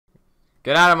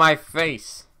Get out of my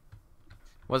face!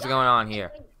 What's going on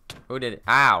here? Who did it?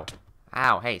 Ow!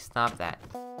 Ow! Hey, stop that!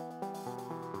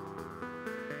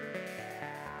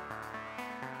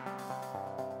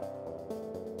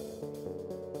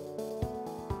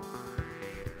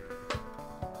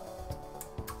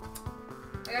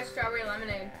 I got strawberry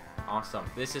lemonade. Awesome.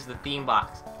 This is the theme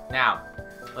box. Now,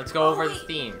 let's go over the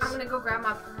themes. I'm gonna go grab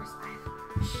my purse.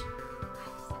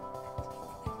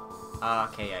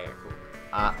 Okay, yeah, cool.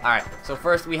 Alright, so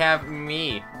first we have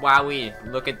me. Wowee,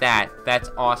 look at that. That's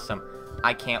awesome.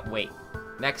 I can't wait.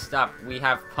 Next up, we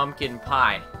have pumpkin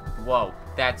pie. Whoa,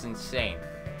 that's insane.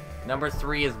 Number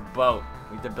 3 is boat.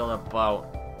 We have to build a boat.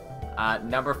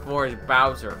 Number 4 is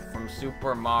Bowser from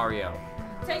Super Mario.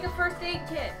 Take a first aid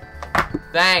kit.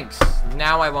 Thanks!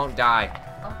 Now I won't die.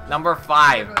 Number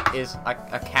 5 is a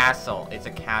castle. It's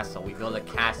a castle. We build a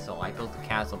castle. I built a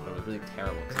castle, but it was really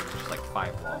terrible because it was just like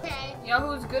 5 walls. Okay. You know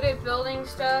who's good at building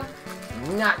stuff?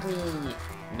 Not me!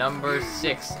 Number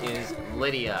 6 is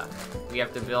Lydia. We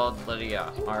have to build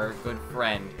Lydia, our good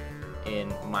friend in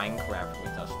Minecraft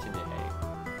with us today.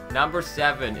 Number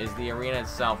 7 is the arena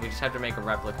itself. We just have to make a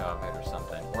replica of it or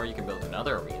something. Or you can build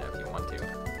another arena if you want to.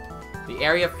 The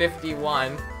Area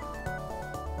 51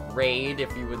 raid,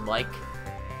 if you would like,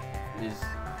 is,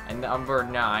 and number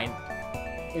 9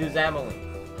 is Emily.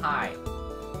 Hi.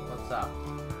 What's up?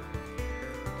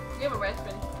 You have a red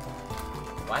spin.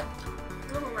 What?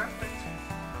 You have a red spin.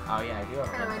 Oh yeah, I do have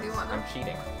a I do want them. I'm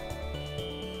cheating.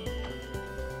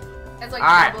 It's like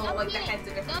Alright. double, like the head's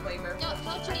a different flavor. No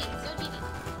cheating. No cheating.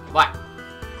 What?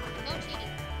 No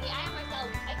cheating. See, I am myself.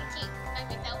 I can cheat. I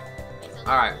myself.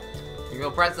 Alright. You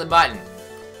go press the button.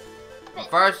 But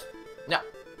first, no.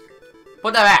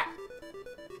 Put that back.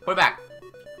 Put it back.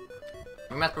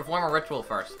 We must perform a ritual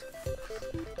first.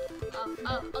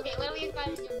 Oh, okay. What are we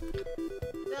about to do?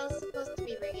 Bells supposed to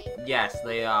be ringing. Yes,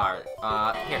 they are.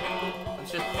 Here.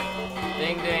 Let's just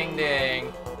ding, ding,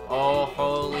 ding. Oh,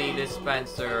 holy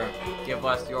dispenser, give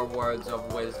us your words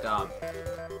of wisdom.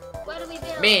 What do we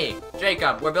build? Me,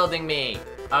 Jacob. We're building me.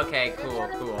 Okay, cool.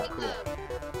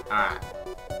 Alright.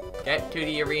 Get to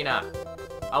the arena.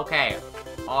 Okay.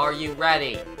 Are you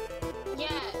ready?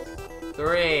 Yes.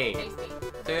 3, Tasty.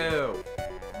 2,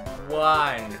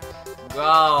 1,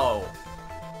 go!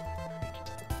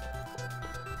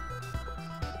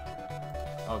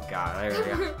 Oh god, I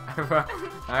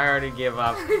already give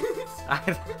up. What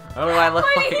do I look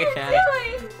What like are you again?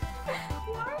 doing?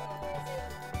 Why are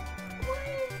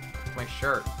you using... My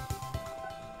shirt.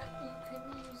 You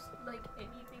couldn't use, like,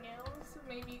 anything else?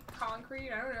 Maybe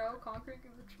concrete? I don't know. Concrete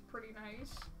looks pretty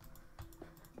nice.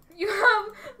 You have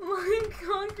lime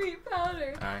concrete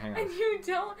powder, Hang on. and you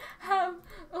don't have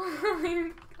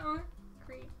lime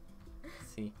concrete.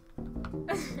 See,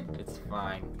 it's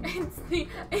fine.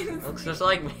 It's Looks just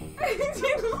like me.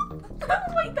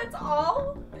 Wait, that's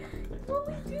all? Well,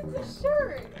 we did the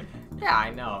shirt. Yeah,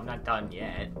 I know. I'm not done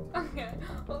yet. Okay.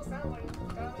 Well, it sounds like it's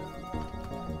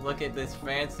done. Look at this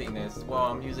fanciness. Well,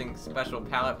 I'm using special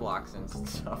palette blocks and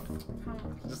stuff.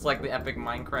 Just like the epic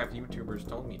Minecraft YouTubers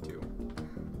told me to.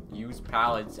 Use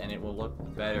palettes and it will look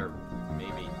better,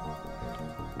 maybe.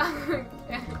 Okay.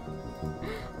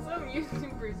 Some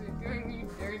YouTubers are doing you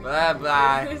dirty. Blah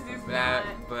blah This is blah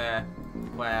not. blah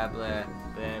blah blah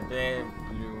blah blah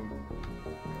blue.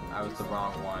 I was the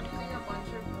wrong one. Using a bunch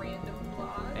of random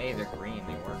blocks. Hey, they're green.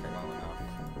 They work well enough.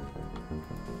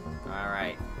 All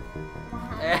right.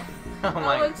 Oh That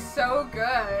my. looks so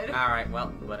good. All right.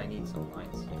 Well, but I need some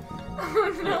lines here.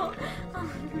 Oh no! Oh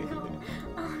no!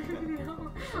 Oh no!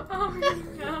 Oh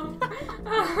no!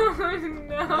 Oh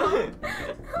no!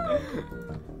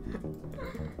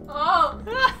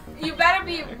 Oh! You better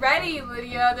be ready,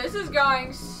 Lydia. This is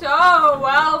going so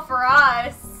well for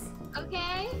us.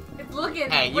 Okay. It's looking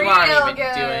Hey, you real aren't even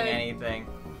good. doing anything.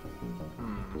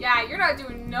 Yeah, you're not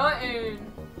doing nothing.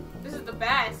 This is the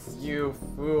best. You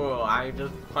fool! I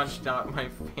just punched out my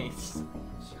face.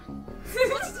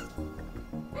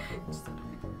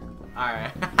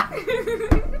 Alright.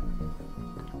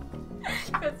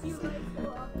 Because you like so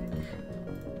often.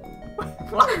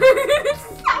 What? I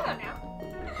don't know.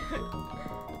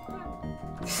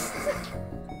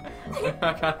 I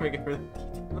gotta make it really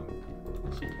detailed.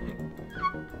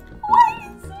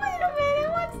 Wait a minute,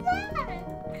 what's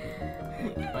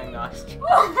that? My nostril.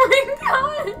 Oh my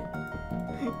god!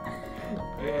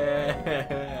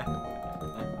 Yeah.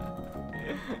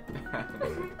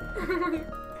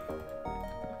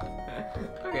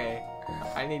 Okay.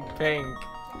 I need pink.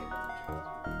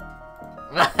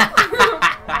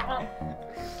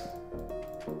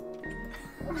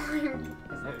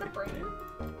 Is that the brain?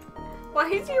 Why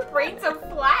is your brain so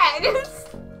flat?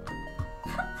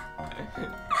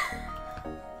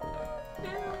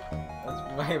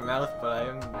 my mouth, but I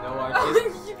have no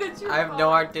artistic. I have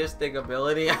no artistic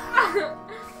ability. Yeah.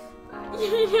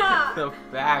 The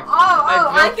fact.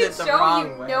 I can it the show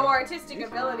wrong you way. no artistic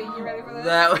ability. You ready for this?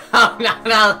 That, oh,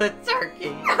 no, the turkey.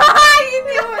 You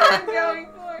knew what I'm going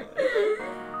for.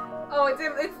 Oh, it's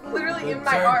literally The in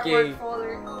my turkey. artwork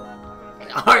folder.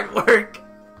 Artwork.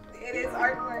 It is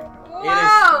artwork.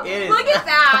 Whoa! It is. Look at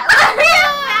that! Look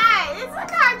at that! Isn't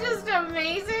that just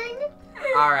amazing?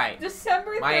 Alright.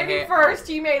 December My hair- 31st,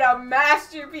 he made a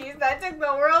masterpiece that took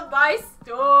the world by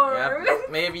storm. Yep.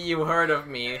 Maybe you heard of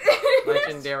me.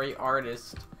 Legendary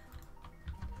artist.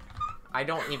 I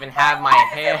don't even have my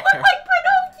hair. It looked like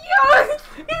Pinocchio!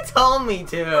 You told me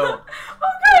to. Okay,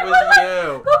 It was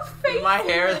you. The face. My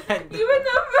hair that. Even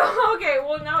the. Okay,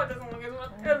 well, now it doesn't look as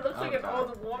much. It looks like an God.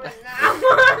 old woman now.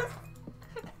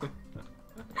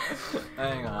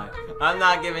 Hang on. I'm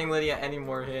not giving Lydia any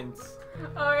more hints.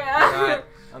 Oh, yeah.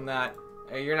 I'm not.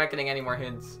 You're not getting any more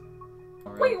hints.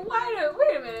 Wait,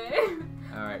 wait a minute.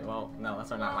 Alright, well, no,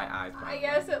 those are not my eyes. I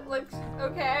guess it looks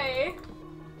okay.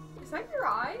 Is that your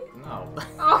eye? No.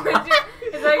 Oh, is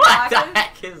that your What glasses? the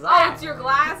heck is Oh, that? it's your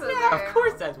glasses. Yeah, there. of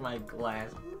course that's my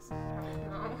glasses.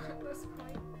 No, at this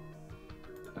point.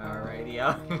 Alrighty,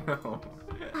 no.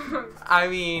 I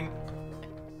mean,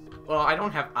 well, I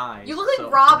don't have eyes. You look like so-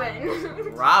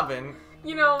 Robin. Robin?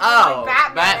 You know, Oh,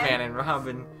 like Batman. and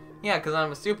Robin. Yeah, because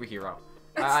I'm a superhero.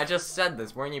 I just said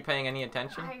this. Weren't you paying any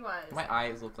attention? I was. My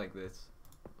eyes look like this.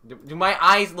 Do my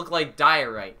eyes look like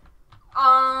diorite?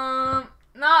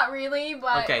 Not really,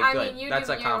 but Okay, I good. mean, you That's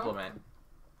do a you. compliment.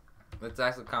 That's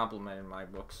actually a compliment in my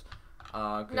books.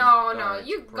 'Cause No, diorite's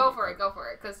you pretty go for it, good.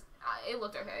 because it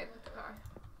looked okay.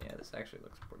 Yeah, this actually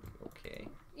looks pretty okay.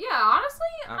 Yeah, honestly,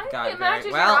 I I've think got it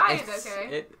matches well, your eyes, it's,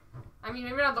 okay? I mean,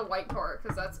 maybe not the white part,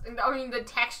 because that's, I mean, the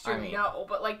texture, I mean- no,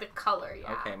 but, like, the color,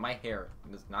 yeah. Okay, my hair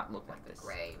does not look like this.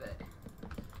 Gray, but...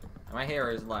 My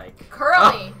hair is like...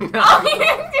 Curly! Oh, no. Oh, you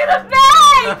didn't do the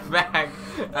bag! The bag.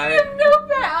 You have no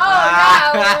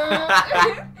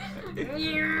bag! Oh,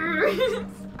 no!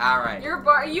 Alright. You're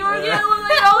gonna look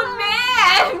like an old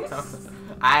man!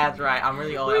 That's right, I'm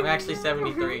really old. I'm actually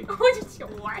 73.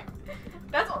 What?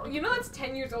 That's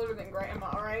 10 years older than Grandma,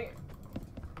 right?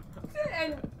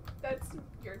 And that's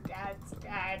your dad's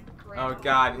dad, Grandma. Oh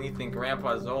god, and you think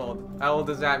Grandpa's old. How old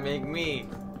does that make me?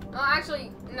 Oh,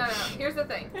 actually, no. Here's the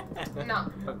thing. No.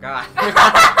 Oh god.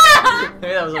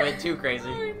 Maybe that was a bit too crazy.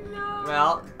 Oh, no.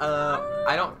 Well,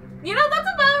 I don't... You know, that's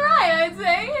about right, I'd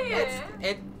say.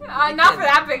 Not for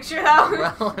that picture, though.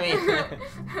 Well, I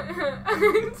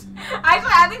mean...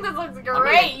 Actually, I think this looks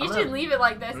great. You I'm should gonna- leave it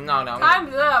like this. No, no.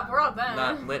 Time's up. We're all done.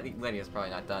 Not, Lydia's probably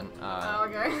not done. Oh,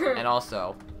 okay. And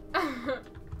also, I'm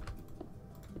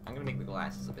gonna make the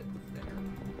glasses a bit thinner.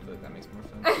 I feel like that makes more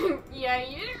sense. Yeah,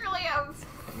 you didn't really have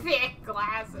thick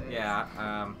glasses. Yeah,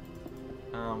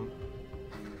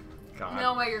 God.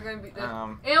 No way you're gonna be this.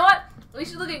 You know what? We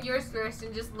should look at yours first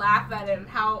and just laugh at it and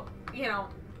how,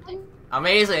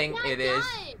 amazing I'm not it is.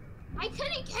 done. I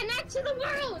couldn't connect to the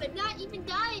world. I'm not even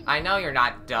done. I know you're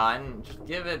not done. Just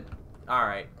give it. All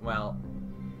right. Well,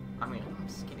 I mean, I'm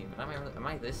skinny, but am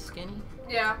I this skinny?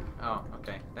 Yeah. Oh,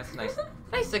 okay. That's nice.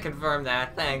 Nice to confirm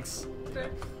that. Thanks.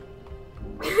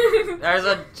 There's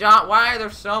a John. Why are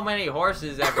there so many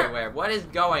horses everywhere? What is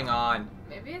going on?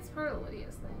 Maybe it's part of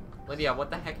Lydia's thing. Lydia, what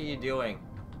the heck are you doing?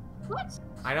 What?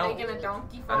 I don't. Making a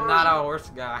donkey farm. I'm not a horse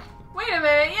guy. Wait a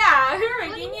minute, yeah, who are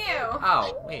making you?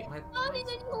 Oh, wait, my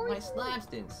What? slabs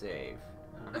didn't save.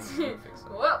 I'm gonna fix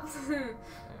that. Whoops.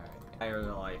 Entire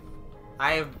life.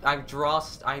 I draw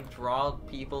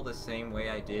people the same way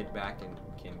I did back in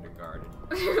kindergarten,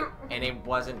 and it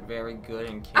wasn't very good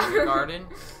in kindergarten.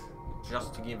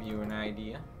 Just to give you an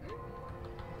idea.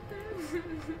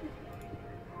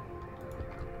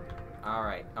 All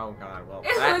right. Oh God. Well,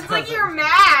 It looks like doesn't- you're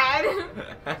mad.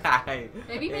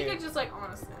 Maybe make Hey. it just like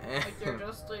honestly, like you're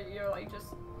just still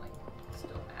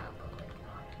mad, but like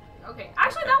not. Okay,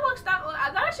 actually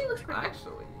that actually looks pretty.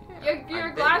 Actually, Your I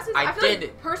did- glasses. I feel did.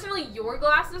 like personally your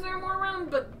glasses are more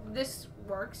round, but this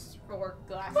works for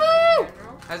glasses Woo! in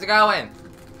general. How's it going?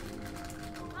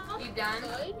 You done?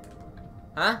 Good.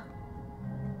 Huh?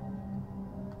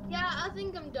 Yeah, I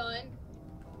think I'm done.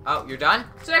 Oh, you're done?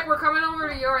 Check, we're coming over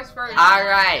to yours first. All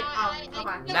right. Oh, okay.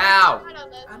 I Now. worked really hard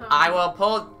on this. I will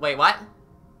pull. Wait, what?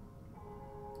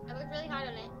 I worked really hard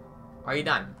on it. Are you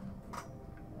done?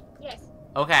 Yes.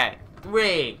 Okay.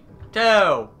 3,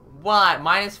 2, 1.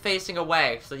 Mine is facing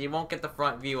away, so you won't get the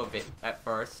front view of it at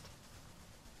first.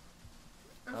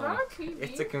 Is that a TV?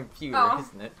 It's a computer, Oh.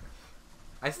 isn't it?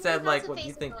 I said, It's like, also what do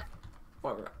you facing think?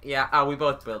 What, yeah, oh, we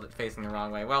both built it facing the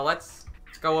wrong way. Well, let's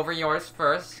go over yours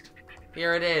first.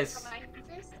 Here it is. Mine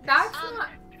first? That's not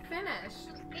finished.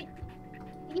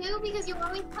 You, because you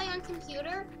always play on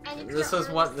computer, and it's This your is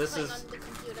arms what this playing is. on the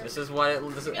computer. This is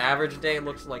what this average day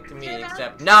looks like to me.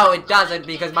 Except no, it doesn't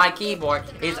because my keyboard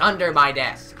is under my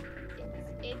desk.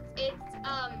 It's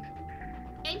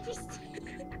interesting.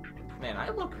 Man, I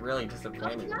look really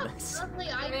disappointed in this. Lovely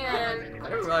Man, I didn't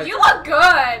realize. you look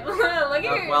good. Look at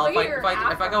your, Well, look at your if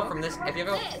I go afro. from this, if you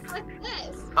go. Like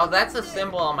this. Oh, that's a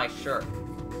symbol on my shirt.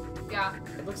 Yeah.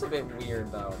 It looks a bit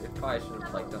weird though. You probably should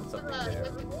have like done something there.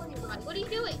 What are you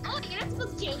doing? Oh, you're not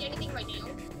supposed to change anything right now.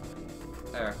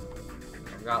 There.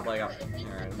 I've got like a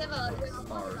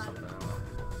star or something.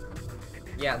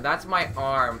 Yeah, that's my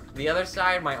arm. The other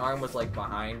side, my arm was like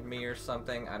behind me or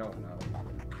something. I don't know.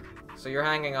 So you're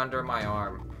hanging under my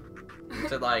arm.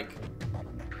 To like.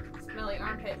 Smelly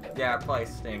armpit. Yeah, it probably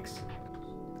stinks.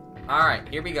 Alright,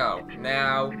 here we go.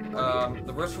 Now,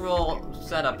 the ritual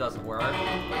setup doesn't work.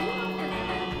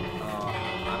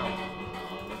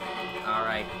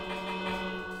 Alright.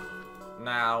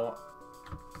 Now,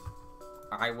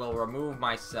 I will remove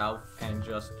myself and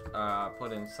just,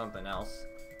 put in something else.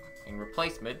 In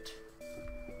replacement,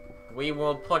 we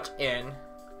will put in,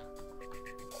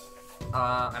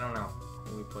 I don't know.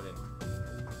 What do we put in?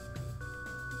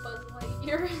 Buzz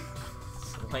Lightyear.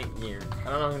 Lightyear. I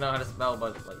don't even know how to spell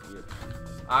Buzz Lightyear.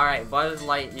 Alright, Buzz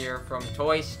Lightyear from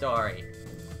Toy Story.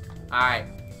 Alright,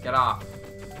 get off.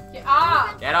 Get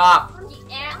off. Get off! I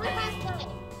wanna pass it.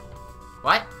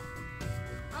 What?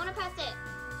 I wanna pass it.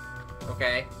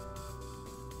 Okay.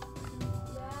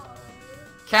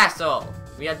 Castle!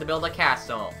 We had to build a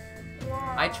castle.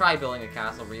 I tried building a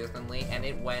castle recently, and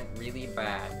it went really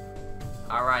bad.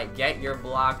 Alright, get your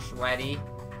blocks ready.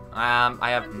 I'm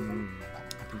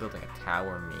building a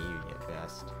tower, maybe, at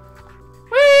best.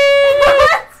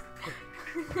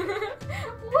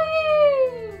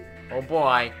 Whee! Oh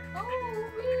boy. Oh,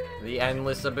 wee. The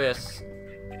endless abyss.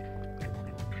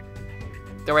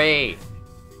 3,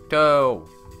 2,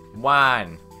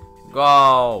 1,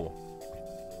 go!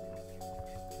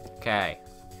 Okay.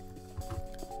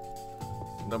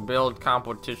 The build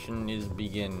competition is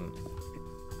begin.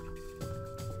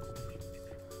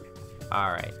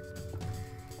 Alright.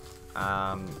 You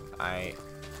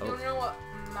wanna know what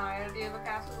my idea of a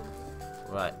castle would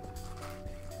be? What?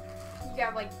 You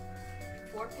have like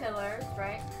 4 pillars,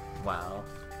 right? Wow.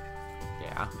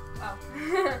 Yeah. Oh.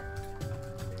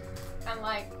 And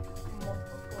like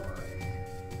multiple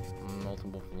floors.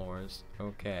 Multiple floors.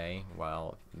 Okay.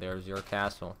 Well, there's your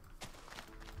castle.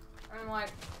 And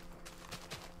like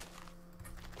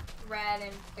red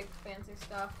and big fancy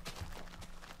stuff.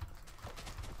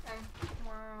 And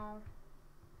wow.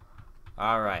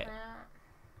 Alright. That.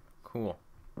 Cool.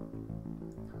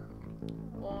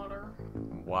 Water.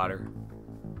 Water.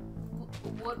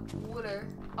 Water.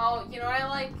 Oh, you know what I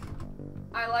like?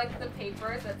 I like the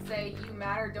papers that say "You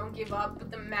matter, don't give up," but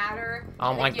the matter. Oh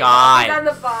and the my give up god. is on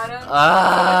the bottom. So it's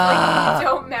like, you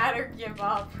don't matter, give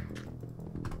up.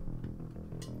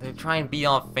 They try and be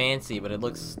all fancy, but it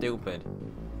looks stupid.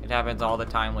 It happens all the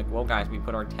time. Like, well, guys, we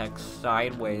put our text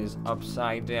sideways,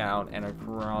 upside down, and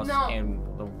across in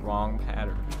the wrong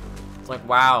pattern. It's like,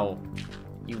 wow,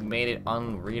 you made it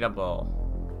unreadable.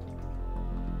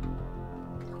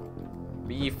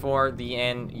 Before the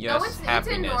end, yes, no, it's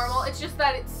happiness. in normal. It's just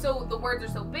that it's so the words are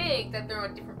so big that they're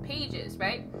on different pages,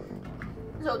 right?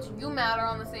 So it's "You matter"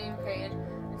 on the same page,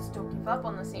 it's "Don't give up"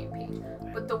 on the same page.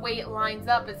 But the way it lines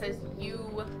up, it says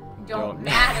 "You don't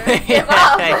matter, give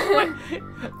up."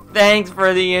 Thanks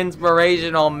for the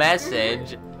inspirational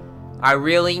message. I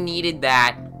really needed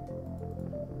that.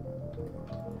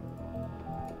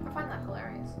 I find that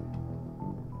hilarious.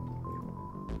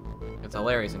 It's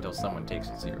hilarious until someone takes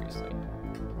it seriously.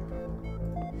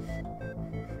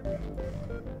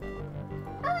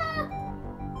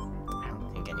 I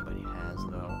don't think anybody has,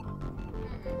 though.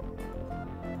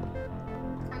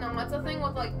 No, that's the thing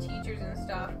with like teachers and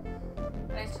stuff.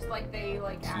 And it's just like they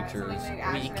like add something Teachers, they we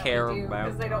accidentally care do about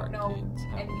because they don't our know kids.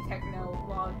 any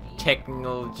technology.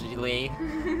 Technologically.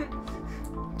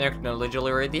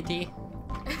 Technologically.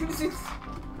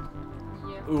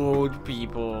 Yeah. Old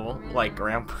people. Like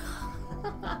Grandpa.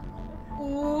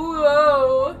 Ooh,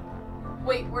 whoa.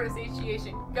 Wait, word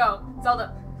association. Go.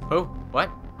 Zelda. Who? What?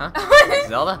 Huh?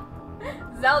 Zelda?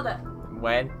 Zelda.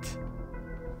 Went.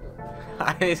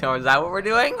 So is that what we're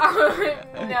doing?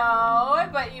 No,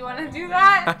 but you want to do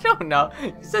that? I don't know.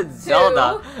 You said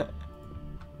Zelda.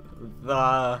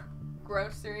 The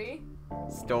Grocery.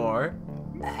 store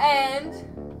And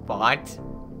bought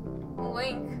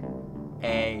Link.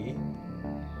 a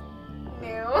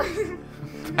New.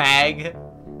 bag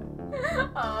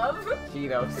Of.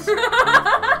 Cheetos.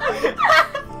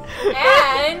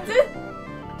 And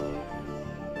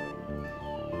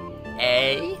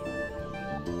A.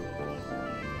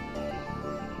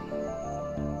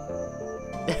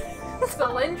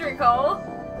 cylindrical.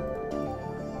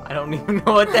 I don't even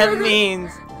know what that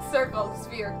means. Circle,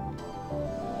 sphere.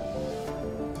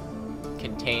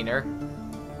 Container.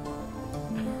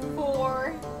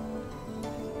 4.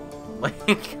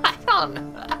 Like, I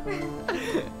don't know.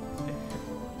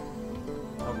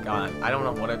 Oh god, I don't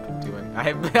know what I've been doing.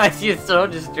 I see it's so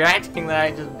distracting that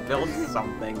I just built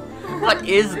something. What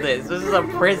is this? This is a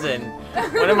prison.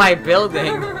 What am I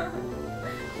building?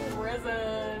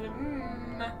 Prison.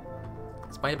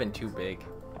 This might have been too big.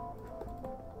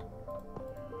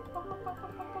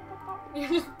 You're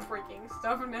just breaking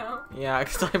stuff now. Yeah,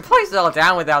 because I placed it all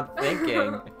down without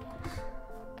thinking.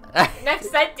 Next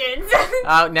sentence.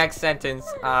 Oh, next sentence.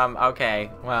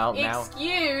 Okay. Well, now.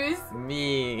 Excuse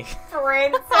Me.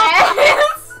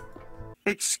 princess.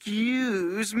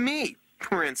 Excuse me,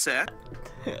 princess.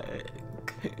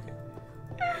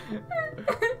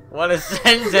 What a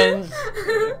sentence.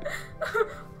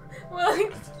 Well,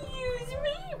 excuse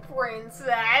me,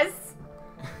 princess.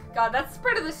 God, that's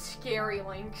part of the scary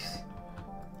links.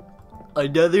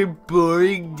 Another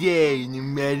boring day in the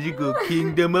magical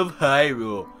kingdom of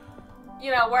Hyrule. You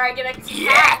know, where I get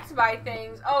attacked by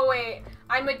things. Oh wait,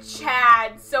 I'm a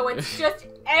Chad, so it's just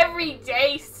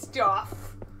everyday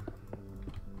stuff.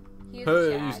 He's a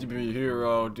I Chad. used to be a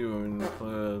hero doing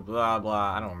blah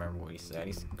blah. I don't remember what he said.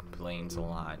 He complains a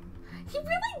lot. He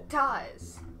really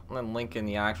does. And then Link in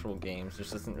the actual games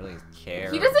just doesn't really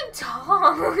care. He doesn't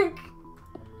talk.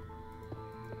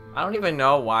 I don't even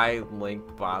know why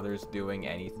Link bothers doing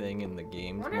anything in the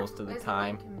games Wonder most of the is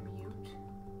time. Link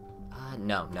mute?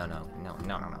 No.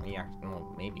 Yeah,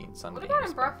 well, maybe in some What games. about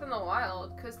in Breath of the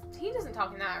Wild? Because he doesn't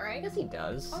talk in that, right? Yes, he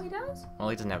does. Oh, he does? Well,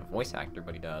 he doesn't have a voice actor,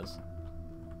 but he does.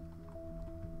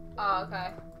 Oh,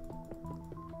 okay.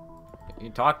 You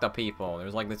talk to people.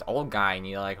 There's like this old guy, and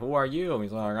you're like, "Who are you?" And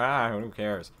he's like, who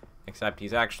cares?" Except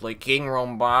he's actually King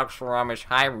Rombox Ramish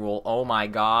Hyrule. Oh my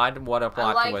god, what a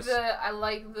plot twist. I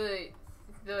like the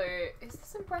is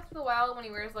this in Breath of the Wild when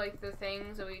he wears like the thing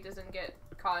so he doesn't get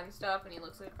caught and stuff and he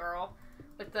looks like a girl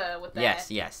with the Yes.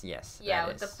 yeah, that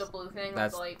with is. the blue thing.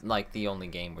 That's with, like the only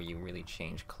game where you really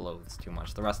change clothes too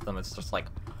much. The rest of them, it's just like,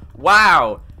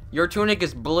 wow, your tunic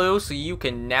is blue, so you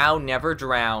can now never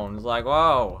drown. It's like,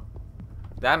 whoa,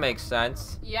 that makes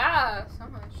sense. yeah, so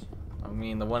much. I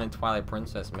mean, the one in Twilight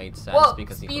Princess made sense Whoa,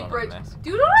 because he speed put on a bridge. mask.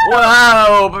 Dude,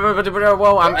 Whoa,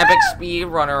 whoa, I'm epic speed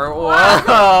runner. Whoa, Hey!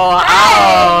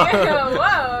 oh.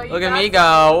 Whoa, you Look at got me some-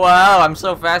 go. Whoa, I'm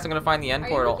so fast. I'm gonna find the end Are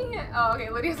you portal. looking at? Oh, okay.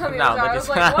 Lydia's on the No, other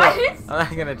side. I Lydia's was like, what? I'm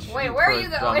not gonna cheat Wait, where for are you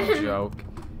a dumb going? joke.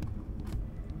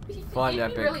 Fun It'd be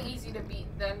epic. really easy to beat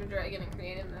the Ender Dragon and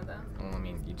create him though. Well, I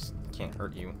mean, you just can't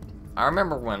hurt you. I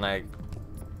remember when I.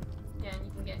 Yeah, and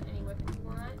you can get any weapon you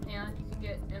want, and you can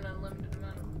get an unlimited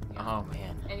amount of Oh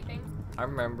man, anything. I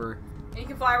remember. And you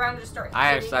can fly around and just start.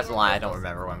 That's a lie. I don't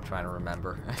remember what I'm trying to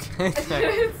remember.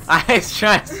 I was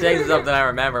trying to say something I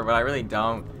remember, but I really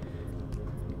don't.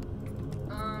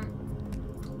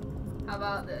 How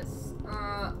about this?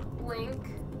 Link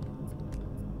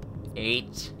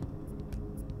 8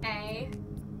 a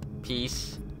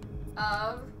piece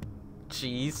of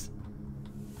cheese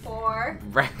 4.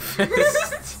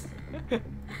 breakfast.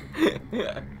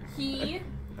 He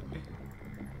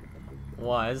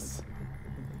Was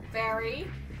very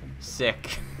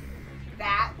sick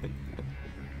that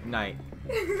night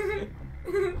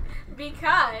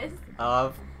because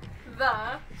of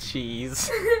the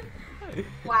cheese.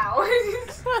 wow.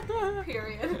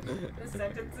 Period. The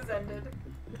sentence is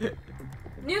ended.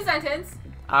 New sentence.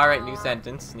 Alright, new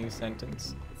sentence. New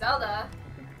sentence. Zelda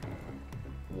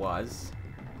Was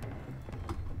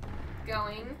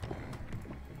going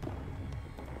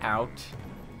out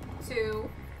to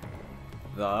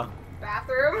the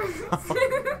bathroom.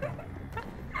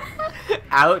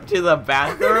 out to the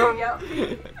bathroom Yep.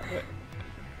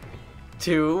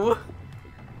 to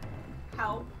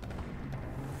Help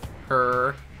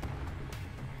her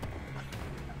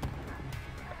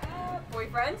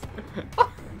boyfriend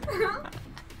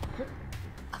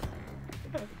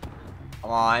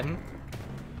on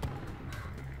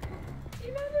Do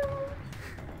you know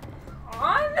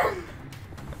on?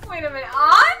 Wait a minute,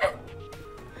 on?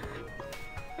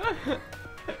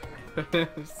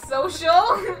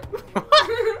 Social?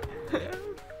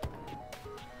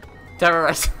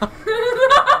 terrorism.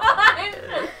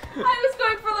 I was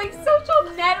going for like social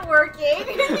networking.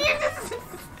 You just,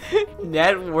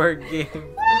 Networking.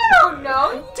 I don't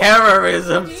know.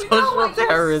 Terrorism. Do you know Social what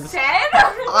terrorism. you said?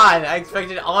 On. I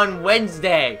expected on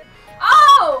Wednesday.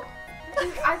 Oh!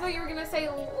 I thought you were gonna say,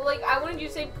 like, I wanted you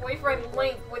to say boyfriend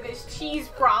Link with his cheese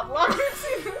problems.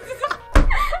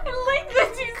 Link the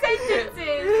two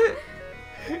sentences.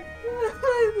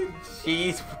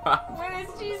 Cheese problem. With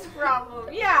his cheese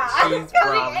problem. Yeah, Cheese because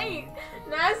problem. he ate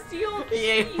nasty old He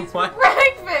ate cheese for what?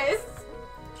 breakfast.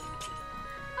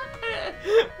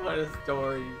 What a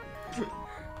story.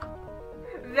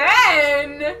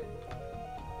 Then...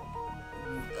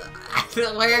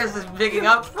 Where is this picking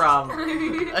up from?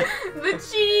 the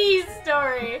cheese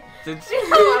story.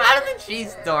 How did the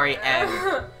cheese story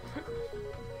end?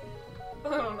 I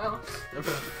don't know.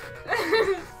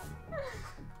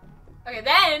 Okay,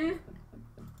 then...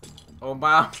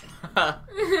 Obama.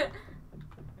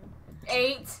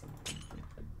 8,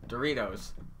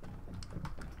 Doritos.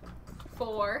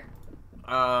 4.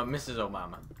 Mrs.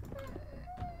 Obama.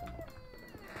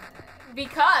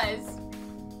 Because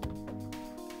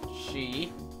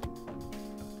She.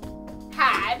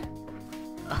 had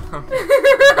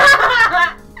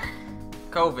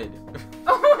COVID.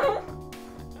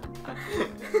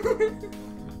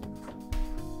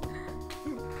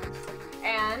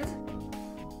 and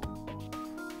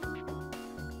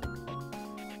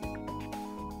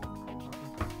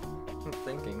I'm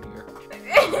thinking here.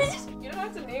 you don't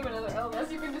have to name another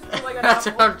illness. You can just do like a That's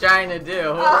what I'm trying to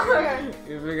do. Oh, okay.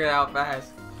 You figure it out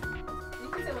fast. You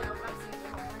can say like a web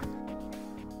seizure.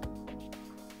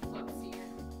 Web seizure.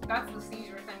 That's the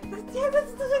seizure thing. Yeah,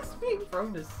 that's the next thing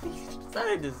from disease. It's not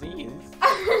a disease.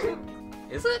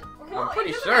 Is it? Well, I'm it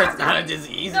pretty doesn't sure have it's to not a be.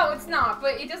 disease. No, it's not.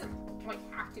 But it doesn't like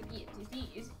have to be a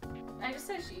disease. I just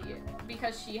said she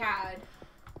because she had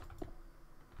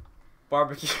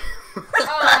Barbecue.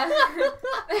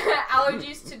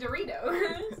 allergies to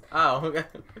Doritos. Oh, okay.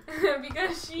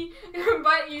 because she,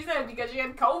 but you said because she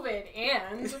had COVID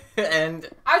and And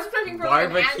I was expecting for like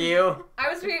barbecue. an and, I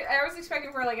was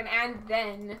expecting for like an and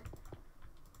then,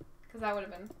 because that would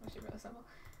have been actually really simple.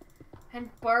 And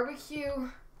barbecue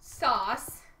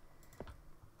sauce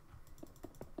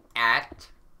At.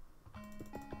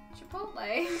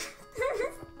 Chipotle.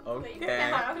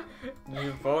 Okay.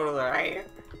 Chipotle.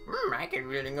 I could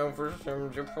really go for some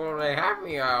Chipotle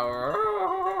happy hour.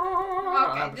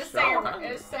 Okay, I'm just so say your hungry.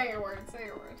 word. Just say your word. Say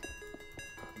your word.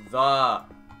 The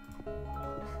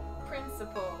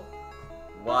Principal.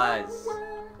 was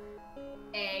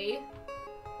A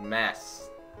mess.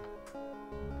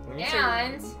 When you say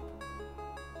and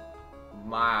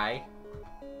my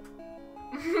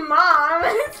mom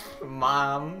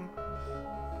mom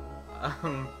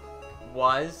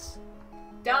was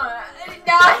done.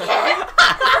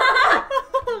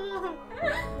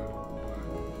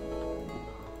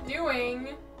 Doing.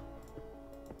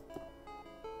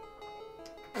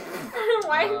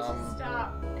 Why did you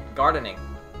stop? gardening.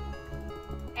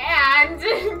 And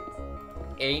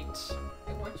Ate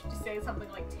I want you to say something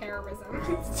like terrorism.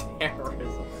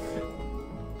 terrorism.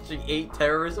 She ate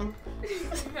terrorism?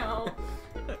 No.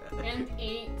 And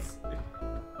ate.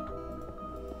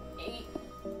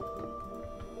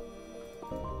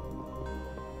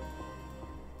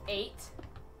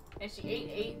 And she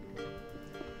ate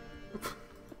 8.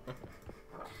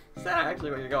 Is that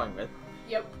actually what you're going with?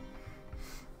 Yep.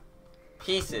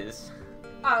 Pieces.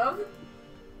 Of.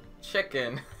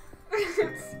 Chicken.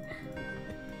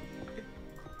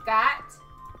 That.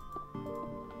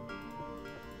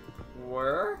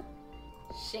 Were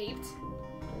Shaped.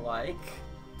 like.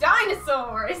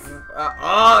 Dinosaurs.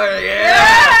 Oh yeah!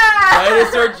 Yeah!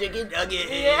 Dinosaur chicken nuggets.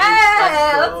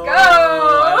 Yeah, let's go.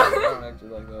 I don't actually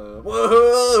like those.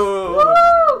 Woohoo!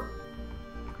 Woo!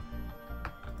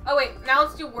 Oh wait, now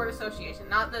let's do word association,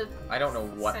 not the. I don't know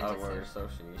what a sentences. word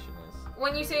association is.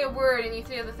 When you say a word and you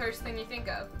think of the first thing you think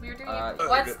of, we were doing it. Uh,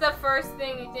 What's the first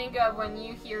thing you think of when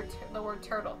you hear the word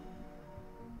turtle?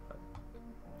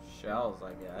 Shells,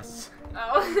 I guess.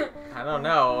 Oh. I don't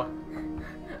know.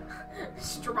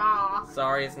 Straw.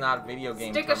 Sorry, it's not video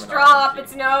game. Stick a straw up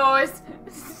its nose.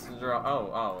 Straw.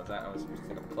 Oh, is that? I was supposed to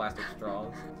think of plastic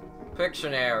straws.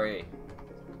 Pictionary.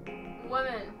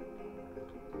 Women.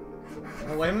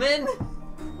 Women?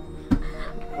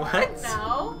 What?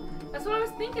 No. That's what I was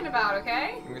thinking about,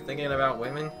 okay? You were thinking about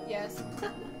women? Yes.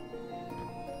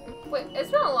 Wait,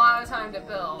 it's been a long time to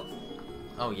build.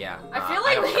 Oh yeah. I feel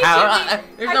like we should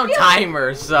be- There's I no feel-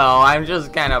 timer, so I'm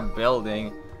just kind of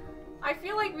building. I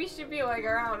feel like we should be like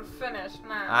around finished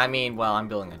now. I mean, well, I'm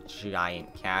building a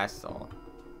giant castle,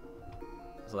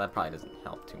 so that probably doesn't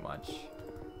help too much.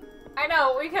 I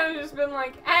know, we could have just been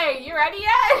like, hey, you ready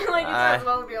yet? Like, it's not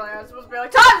supposed to be like, I was supposed to be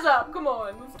like, time's up, come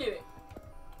on, let's get it.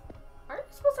 Aren't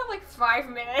we supposed to have like 5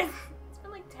 minutes? It's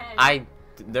been like 10.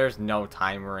 There's no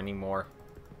timer anymore.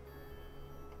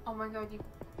 Oh my god, you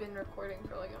been recording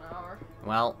for like an hour.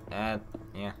 Well, yeah.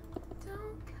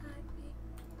 Don't cut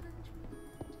me, punch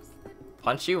me, just let me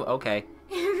Punch you? Okay.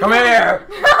 Come here!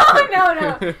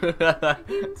 no. Into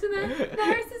the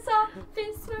nurse's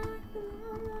office.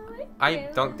 I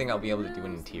don't think I'll be able to do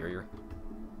an interior.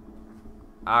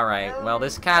 Alright, well,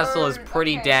 this castle is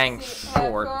pretty dang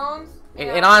short.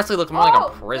 It honestly looks more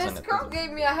like a prison. This girl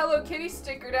gave me a Hello Kitty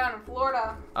sticker down in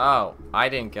Florida. Oh, I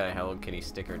didn't get a Hello Kitty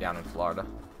sticker down in Florida.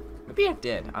 Maybe I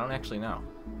did. I don't actually know.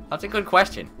 That's a good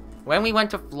question. When we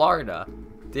went to Florida,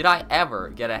 did I ever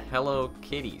get a Hello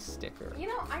Kitty sticker? You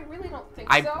know, I really don't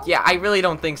think so. Yeah, I really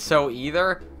don't think so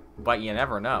either, but you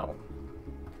never know.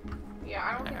 Yeah,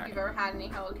 I don't think you've ever had any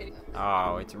Hello Kitty.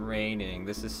 Oh, it's raining.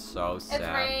 This is so sad. It's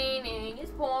raining,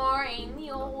 it's pouring,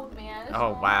 the old man is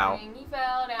wow. He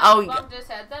fell down, Oh, bumped his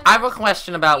head, I have a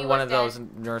question about He one was of those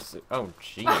dead. nurses. Oh,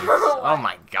 jeez. Oh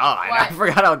my god. I What?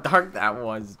 forgot how dark that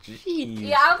was. Jeez.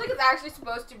 Yeah, I don't think it's actually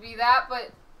supposed to be that,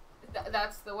 but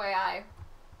that's the way I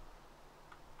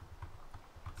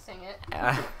sing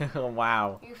it.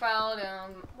 Wow. He fell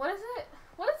down. What is it?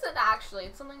 What is it actually?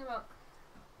 It's something about...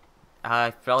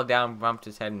 I fell down, bumped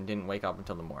his head, and didn't wake up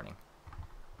until the morning.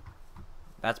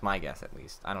 That's my guess, at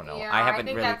least. I don't know. Yeah, I haven't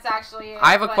think really. that's actually it.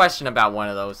 I have a but- question about one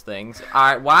of those things.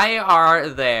 Alright, why are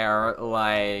there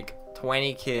like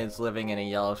 20 kids living in a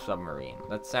yellow submarine?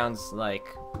 That sounds like.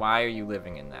 Why are you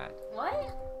living in that?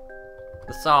 What?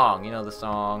 The song, you know the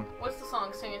song. What's the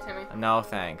song? Sing it to me. No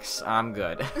thanks, I'm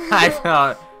good. I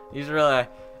don't. He's really.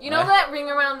 You know that Ring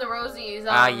Around the Rosies?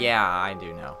 Yeah, I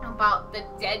do know. About the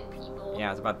dead people.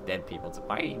 Yeah, it's about dead people. It's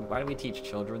why do we teach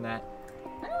children that?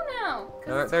 I don't know.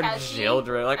 'Cause They're it's catchy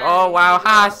children. Like, and oh wow,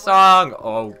 ha beautiful. song.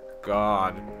 Oh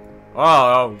god.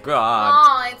 Oh god.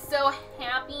 Oh, it's so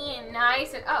happy and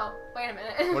nice and wait a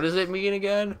minute. What does it mean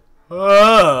again?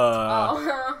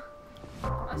 Ah.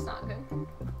 Oh, that's not good.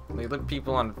 They lit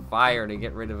people on fire to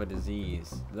get rid of a disease.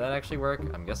 Did that actually work?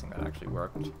 I'm guessing that actually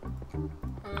worked.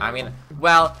 I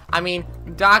mean,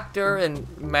 doctor and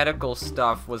medical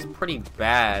stuff was pretty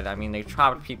bad. I mean, they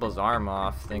chopped people's arm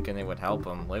off thinking it would help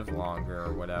them live longer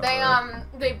or whatever.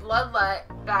 They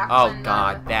bloodlet back Oh, when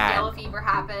God, that- yellow fever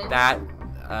happened. That,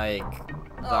 like,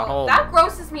 the whole... That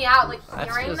grosses me out, like, That's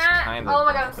hearing just that. kinda Oh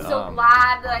my god, I'm so dumb.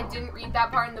 glad that I didn't read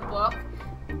that part in the book.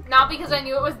 Not because I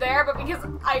knew it was there, but because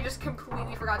I just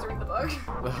completely forgot to read the book.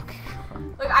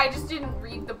 Like, I just didn't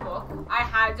read the book. I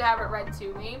had to have it read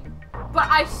to me. But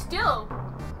I still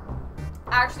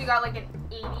actually got, like, an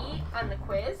 80 on the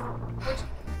quiz, which,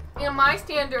 in my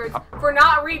standards, for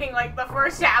not reading, like, the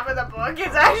first half of the book,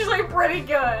 is actually pretty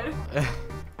good.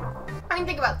 I mean,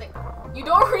 think about things. You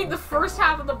don't read the first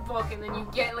half of the book and then you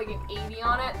get, like, an 80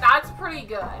 on it. That's pretty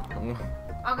good.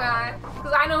 Okay?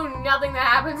 Because I know nothing that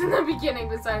happens in the beginning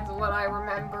besides what I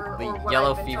remember. The or what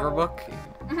Yellow I've been Fever told. book?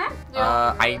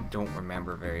 Mm-hmm. I don't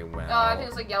remember very well. I think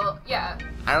it's like yellow. Yeah.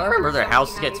 I don't remember their house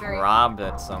gets 1790 very- robbed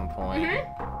at some point.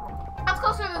 Mm-hmm. That's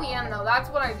closer to the end, though. That's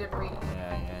what I did read.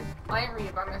 Yeah. I didn't read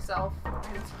it by myself.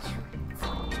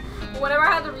 Whenever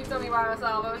I had to read something by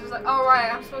myself, I was just like, oh,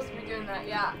 right, I'm supposed to be doing that.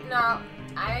 Yeah. No,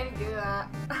 I didn't do that.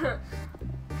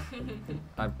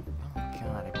 God,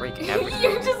 I break everything.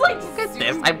 You're just like, Look at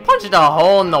this. I punched a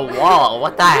hole in the wall.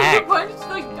 What the heck? You punched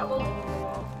like double.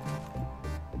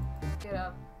 Get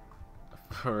up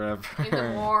Forever. in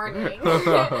the morning.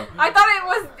 I thought it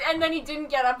was, and then he didn't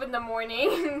get up in the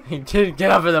morning. He didn't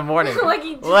get up in the morning. Like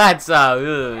he did. Well, that's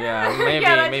yeah, maybe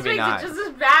yeah, that maybe makes not. it just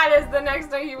as bad as the next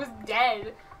day he was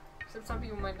dead. Except some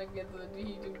people might not get that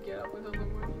he didn't get up until the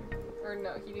morning, or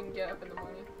no, he didn't get up in the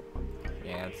morning.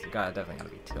 Yeah, it's definitely gotta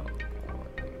be till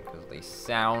because they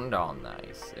sound all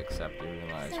nice, except you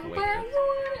realize wait.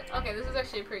 Okay, this is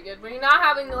actually pretty good. When you're not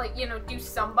having to like do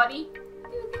somebody.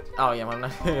 Oh yeah, I'm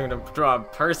not gonna draw a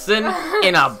person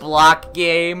in a block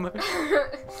game.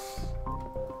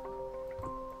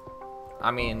 I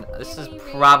mean, this is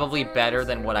probably better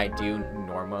than what I do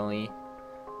normally.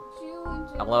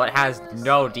 Although it has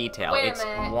no detail, Wait a it's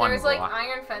minute. one There's block. like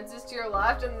iron fences to your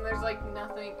left, and there's like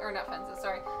nothing, or not fences.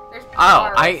 Sorry. There's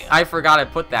Oh, bars. I forgot I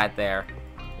put that there.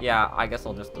 Yeah, I guess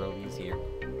I'll just throw these here.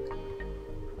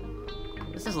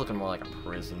 This is looking more like a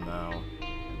prison, though.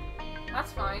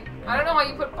 That's fine. I don't know why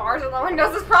you put bars on the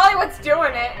windows. It's probably what's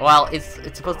doing it. Well, it's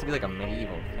supposed to be like a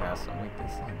medieval castle. Wait,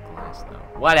 this is like glass,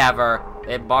 though. Whatever.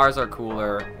 Bars are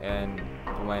cooler, and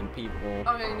when people...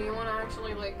 Okay, do you want to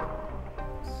actually like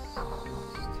tell me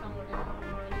how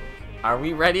I'm ready? Are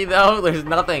we ready, though? There's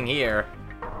nothing here.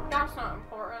 That's not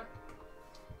important.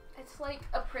 It's like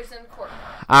a prison court.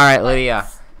 All right, Lydia.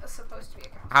 It's supposed to be a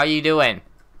court. How you doing?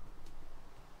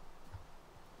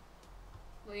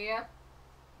 Leah?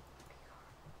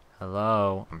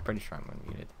 Hello. I'm pretty sure I'm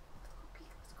unmuted.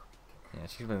 Yeah,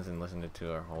 she's been listening to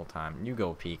her whole time. You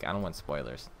go peek. I don't want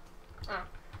spoilers. Oh,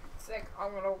 sick.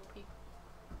 I'm gonna peek.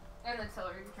 And then tell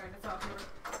her you're trying to talk to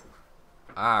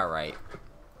her. Alright.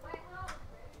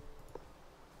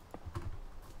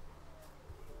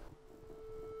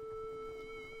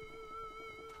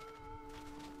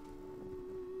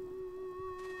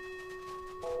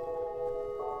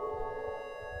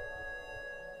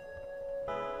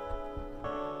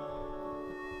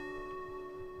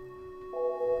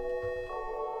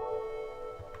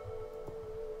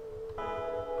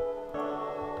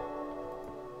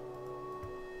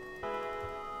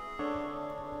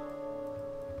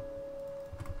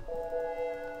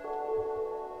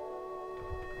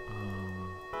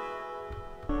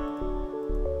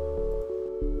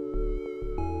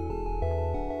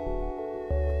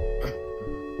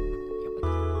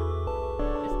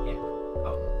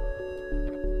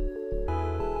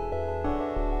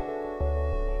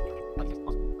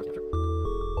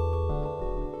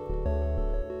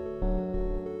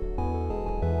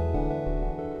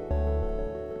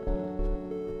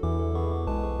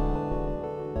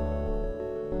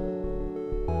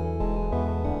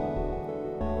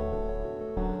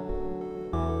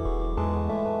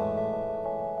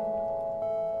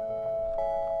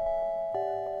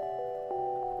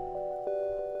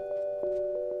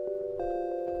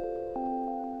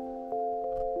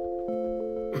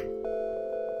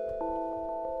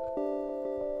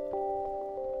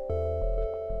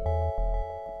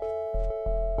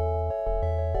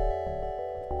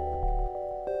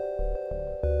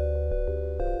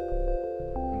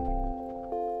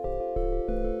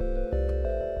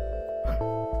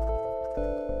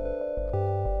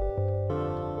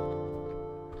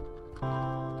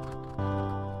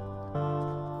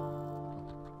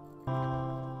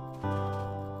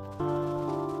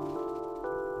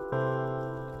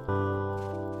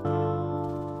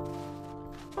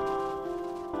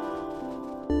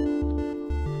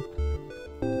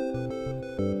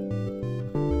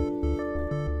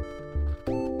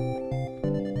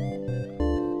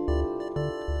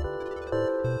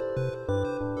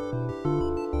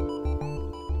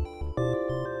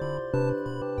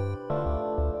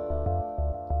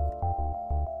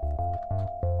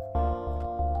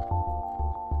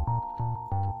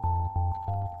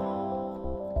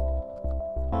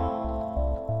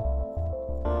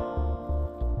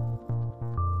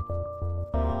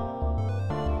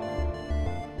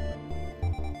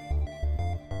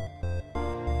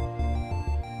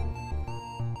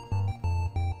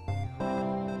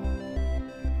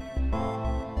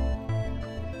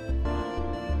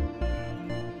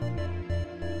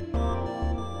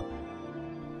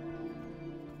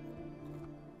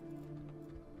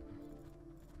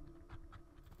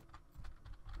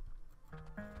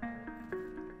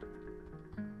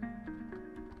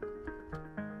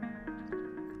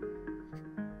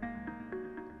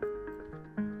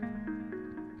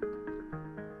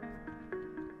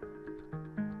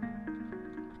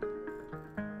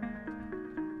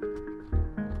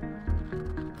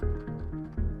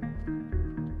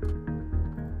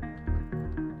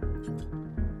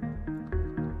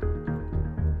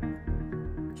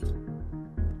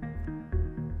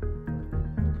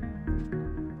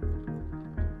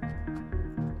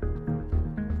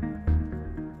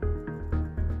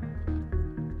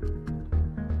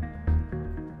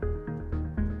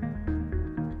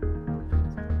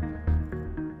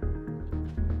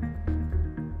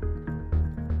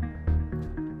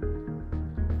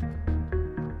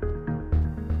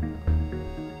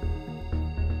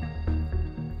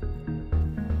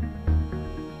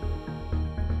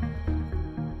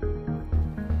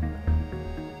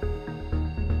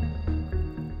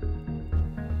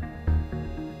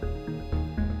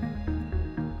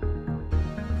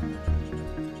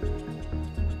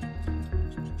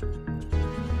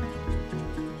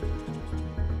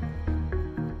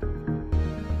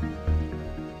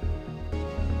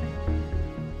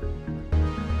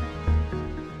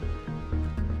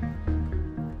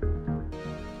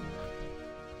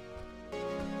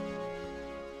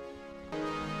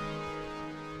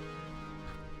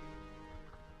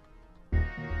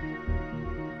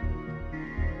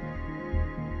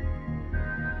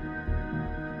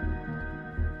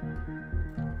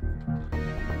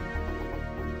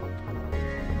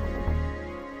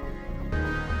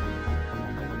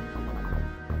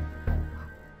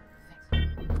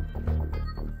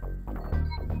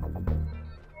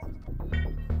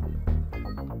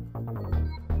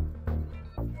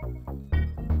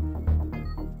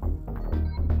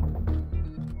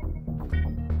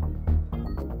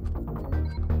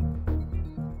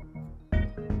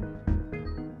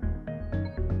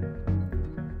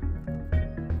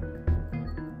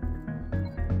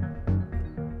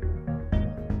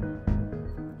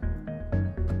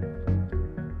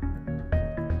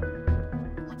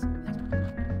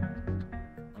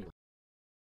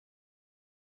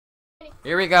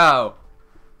 Here we go.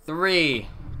 3,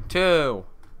 2,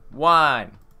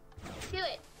 1. Do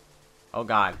it. Oh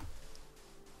god.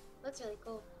 Looks really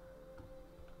cool.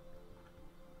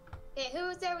 Okay,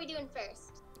 whose are we doing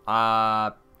first?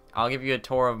 I'll give you a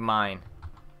tour of mine.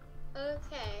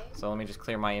 Okay. So let me just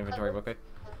clear my inventory real quick.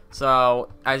 So,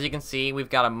 as you can see, we've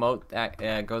got a moat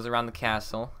that goes around the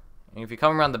castle. And if you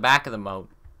come around the back of the moat,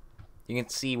 you can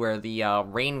see where the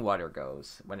rainwater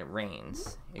goes when it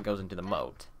rains. It goes into the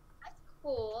moat. That's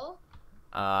cool.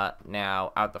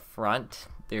 Now, out the front,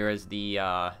 there is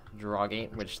the draw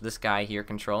gate, which this guy here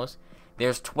controls.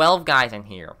 There's 12 guys in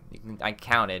here. I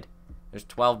counted. There's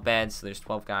 12 beds, so there's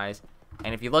 12 guys.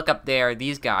 And if you look up there,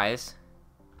 these guys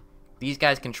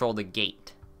control the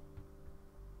gate.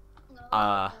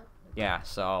 Yeah,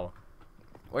 so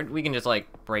we can just like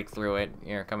break through it.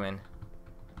 Here, come in.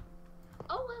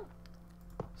 Oh wow.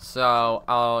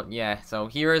 So, yeah, so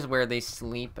here is where they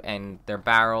sleep, and their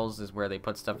barrels is where they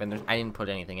put stuff in. I didn't put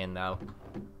anything in though.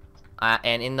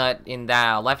 And in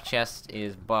the left chest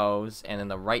is bows, and in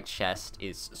the right chest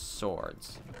is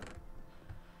swords.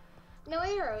 No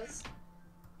arrows.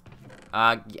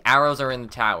 Arrows are in the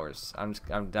towers.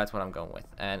 That's what I'm going with.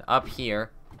 And up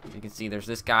here, you can see there's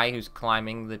this guy who's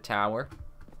climbing the tower.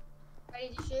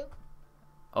 Ready to shoot?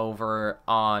 Over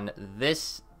on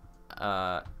this,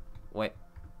 wait.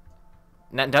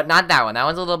 Not that one. That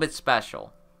one's a little bit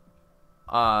special.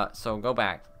 So go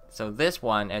back. So this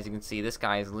one, as you can see, this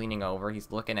guy is leaning over.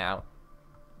 He's looking out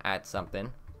at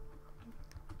something.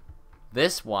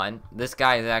 This one, this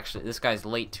guy's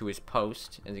late to his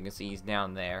post. As you can see, he's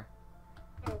down there.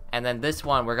 And then this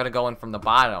one, we're gonna go in from the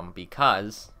bottom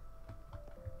because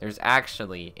there's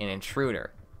actually an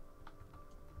intruder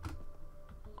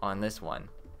on this one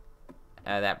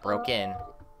that broke in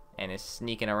and is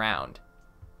sneaking around.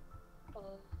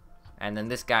 And then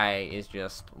this guy is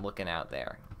just looking out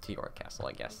there to your castle,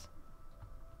 I guess.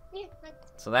 Yeah.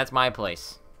 So that's my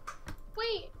place.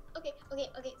 Wait. Okay.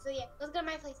 So yeah, let's go to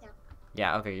my place now.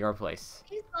 Yeah, okay, your place.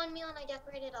 You spawned me and I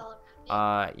decorated all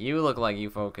around it. You look like you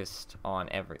focused on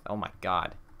oh my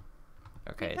god.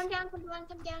 Okay. Come down.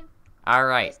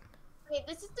 Alright. Okay,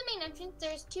 this is the main entrance.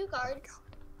 There's 2 guards.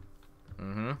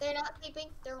 Mm-hmm. They're not sleeping.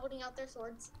 They're holding out their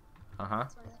swords. Uh-huh.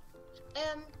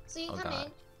 So you come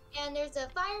in, and there's a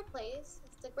fireplace.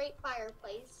 It's a great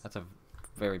fireplace. That's a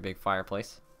very big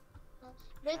fireplace.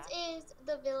 This is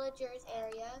the villagers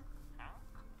area.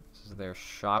 This is their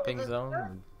shopping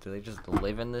zone? Do they just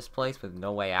live in this place with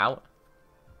no way out?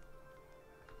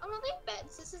 Oh no, they have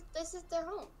beds. This is their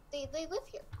home. They live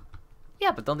here.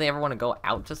 Yeah, but don't they ever want to go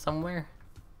out to somewhere?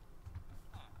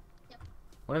 No.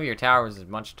 One of your towers is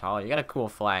much taller. You got a cool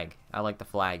flag. I like the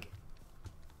flag.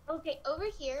 Okay, over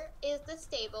here is the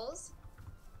stables.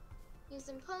 Use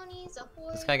some ponies, a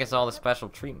horse. This guy gets all the special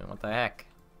treatment. What the heck?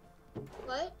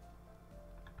 What?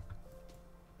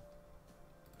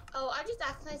 Oh, I just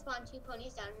accidentally spawned 2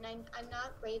 ponies down, and I'm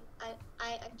not brave.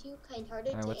 I'm too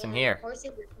kind-hearted. Alright, what's in here?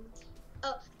 Horses.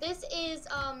 Oh, this is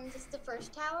the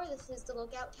first tower. This is the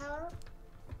lookout tower.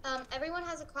 Everyone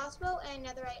has a crossbow and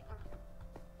netherite armor,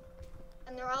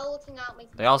 and they're all looking out.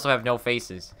 They also have no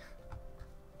faces.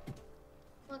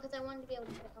 Well, because I wanted to be able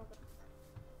to put over.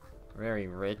 Very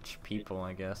rich people,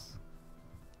 I guess.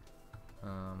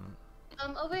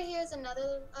 Over here is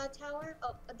another tower.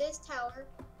 Oh, this tower.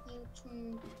 You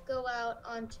can go out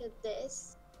onto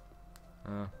this.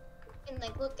 And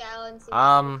like look out and see.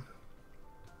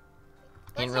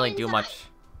 Didn't really do much.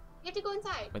 You have to go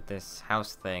inside. With this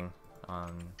house thing. I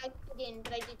didn't,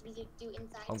 but I did do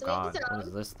inside. Oh so god, what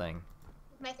is this thing?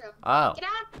 It's my throne. Oh. Get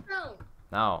out of the throne.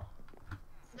 No.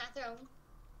 It's my throne.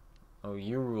 Oh,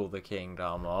 you rule the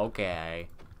kingdom. Okay.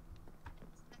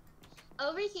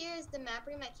 Over here is the map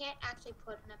room. I can't actually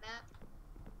put in a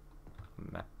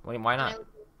map. Wait, why not?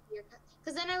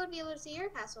 Because then I would be able to see your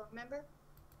castle, remember?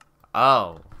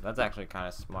 Oh, that's actually kind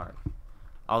of smart.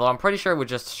 Although I'm pretty sure it would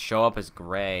just show up as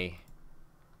gray.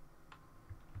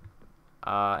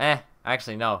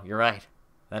 Actually, no, you're right.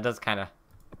 That does kind of...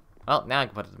 Well, now I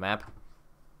can put it in the map.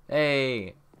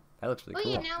 Hey! That looks really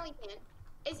cool. Oh yeah, now we can.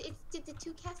 It's the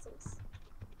 2 castles.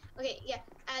 Okay, yeah.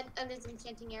 And there's an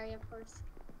enchanting area, of course.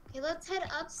 Okay, let's head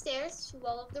upstairs to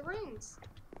all of the rooms.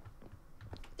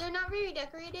 They're not very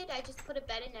decorated. I just put a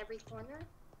bed in every corner.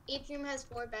 Each room has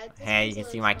 4 beds. Hey, you can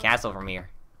see my castle from here.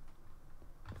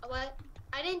 What?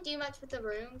 I didn't do much with the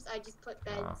rooms. I just put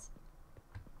beds.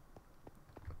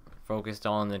 Focused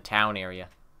on the town area.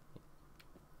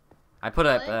 I put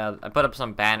up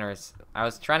some banners. I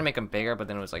was trying to make them bigger, but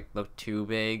then it was like look too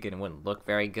big and it wouldn't look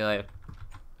very good.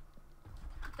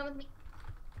 Come with me.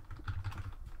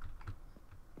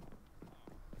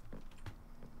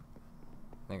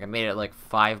 Like I made it like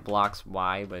 5 blocks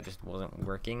wide, but it just wasn't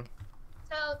working.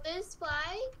 So this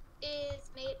flag is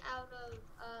made out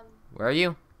of Where are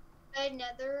you? red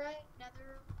netherite.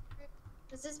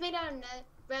 This is made out of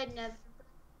red nether.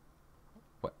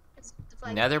 What? It's the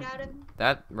flag Nether? made out of.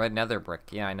 That red nether brick.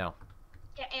 Yeah, I know.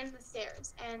 Yeah, and the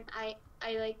stairs. And I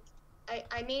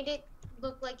made it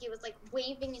look like it was like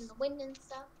waving in the wind and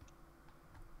stuff.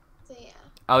 So yeah.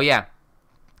 Oh yeah.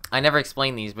 I never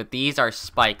explained these, but these are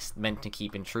spikes meant to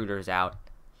keep intruders out.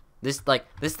 This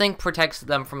thing protects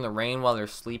them from the rain while they're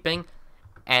sleeping,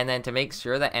 and then to make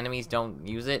sure that enemies don't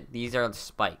use it, these are the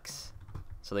spikes,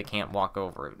 so they can't walk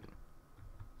over it.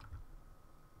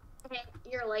 Okay,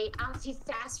 you're late. I'll be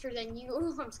faster than you.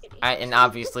 I'm just kidding. And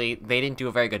obviously, they didn't do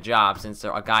a very good job since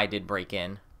a guy did break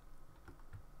in.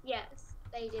 Yes,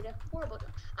 they did a horrible job.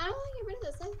 I don't want to get rid of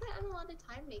this. I spent a lot of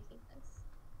time making this.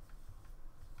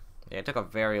 Yeah, it took a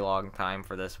very long time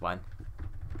for this one.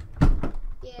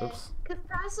 Yeah, Oops. because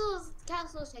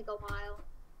castles take a while.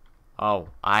 Oh,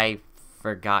 I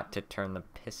forgot to turn the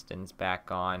pistons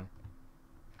back on.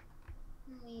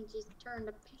 We just turned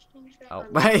the pistons back Oh, on.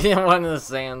 but one of the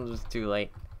sands was too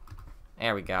late.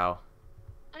 There we go.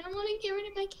 I don't want to get rid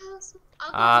of my castle.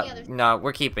 I'll go to the other. No,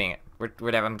 we're keeping it.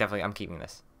 I'm keeping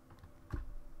this.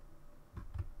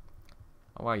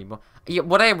 Oh, are you? Yeah,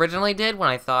 what I originally did when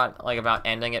I thought like about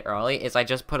ending it early is I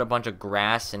just put a bunch of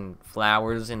grass and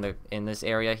flowers in this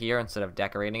area here instead of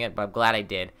decorating it. But I'm glad I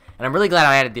did, and I'm really glad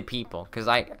I added the people because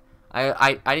I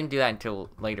didn't do that until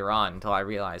later on until I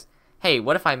realized, hey,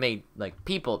 what if I made like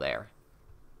people there?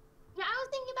 Yeah, I was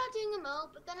thinking about doing a moat,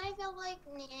 but then I felt like,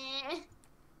 nah.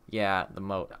 Yeah, the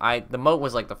moat. The moat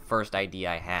was like the first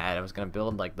idea I had. I was gonna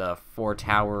build like the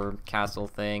 4-tower castle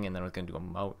thing, and then I was gonna do a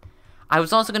moat. I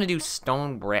was also gonna do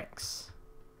stone bricks,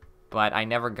 but I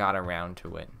never got around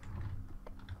to it.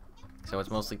 So it's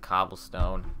mostly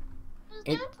cobblestone. I was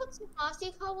gonna put some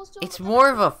mossy cobblestone. It's more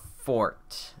of a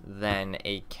fort than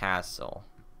a castle.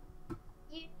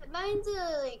 Yeah, mine's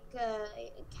a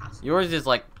castle. Yours is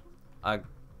like a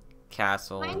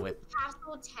castle Mine's with. a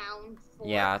castle town fort.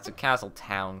 Yeah, it's a castle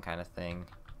town kind of thing.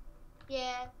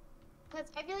 Yeah. Because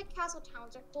I feel like castle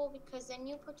towns are cool because then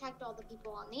you protect all the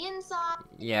people on the inside.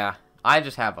 Yeah, I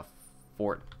just have a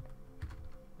fort.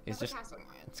 It's That's a just, castle.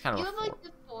 it's kind of You a have fort. like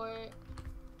the fort.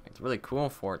 It's a really cool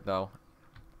fort though.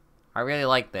 I really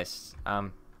like this. I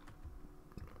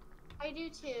do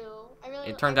too.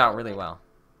 It turned out really well.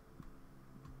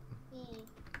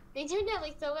 They turned out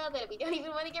like so well that we don't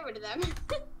even want to get rid of them.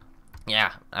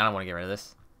 Yeah, I don't want to get rid of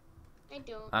this. I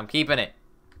don't. I'm keeping it.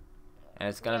 And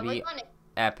it's gonna be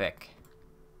epic.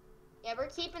 Yeah, we're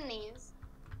keeping these.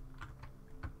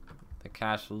 The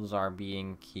castles are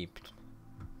being kept.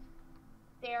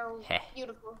 They're Heh.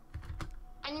 beautiful.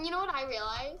 And you know what I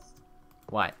realized?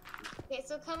 What? Okay,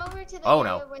 so come over to the Oh,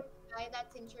 area no. with the guy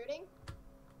that's intruding.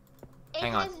 It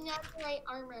Hang has on. netherite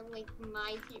armor like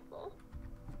my people.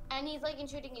 And he's like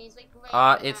intruding and he's like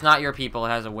right in the It's back. not your people. It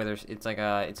has a wither. It's like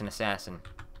it's an assassin.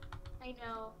 I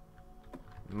know.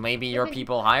 Maybe your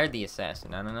people hired the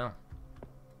assassin. I don't know.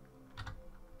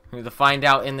 We'll find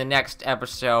out in the next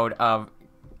episode of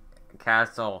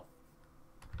Castle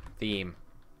Theme.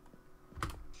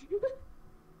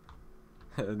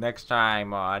 Next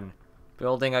time on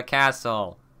Building a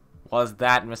Castle. Was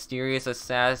that mysterious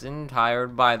assassin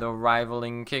hired by the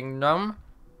rivaling kingdom?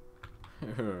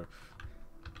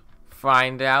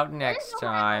 Find out next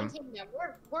time.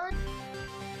 We're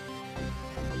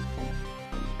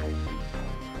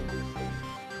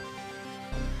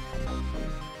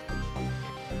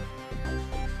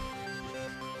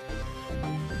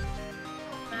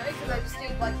Because I just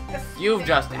need like this. You've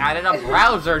just added a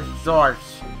browser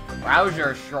source.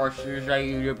 Browser source is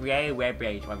a web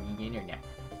page from the internet.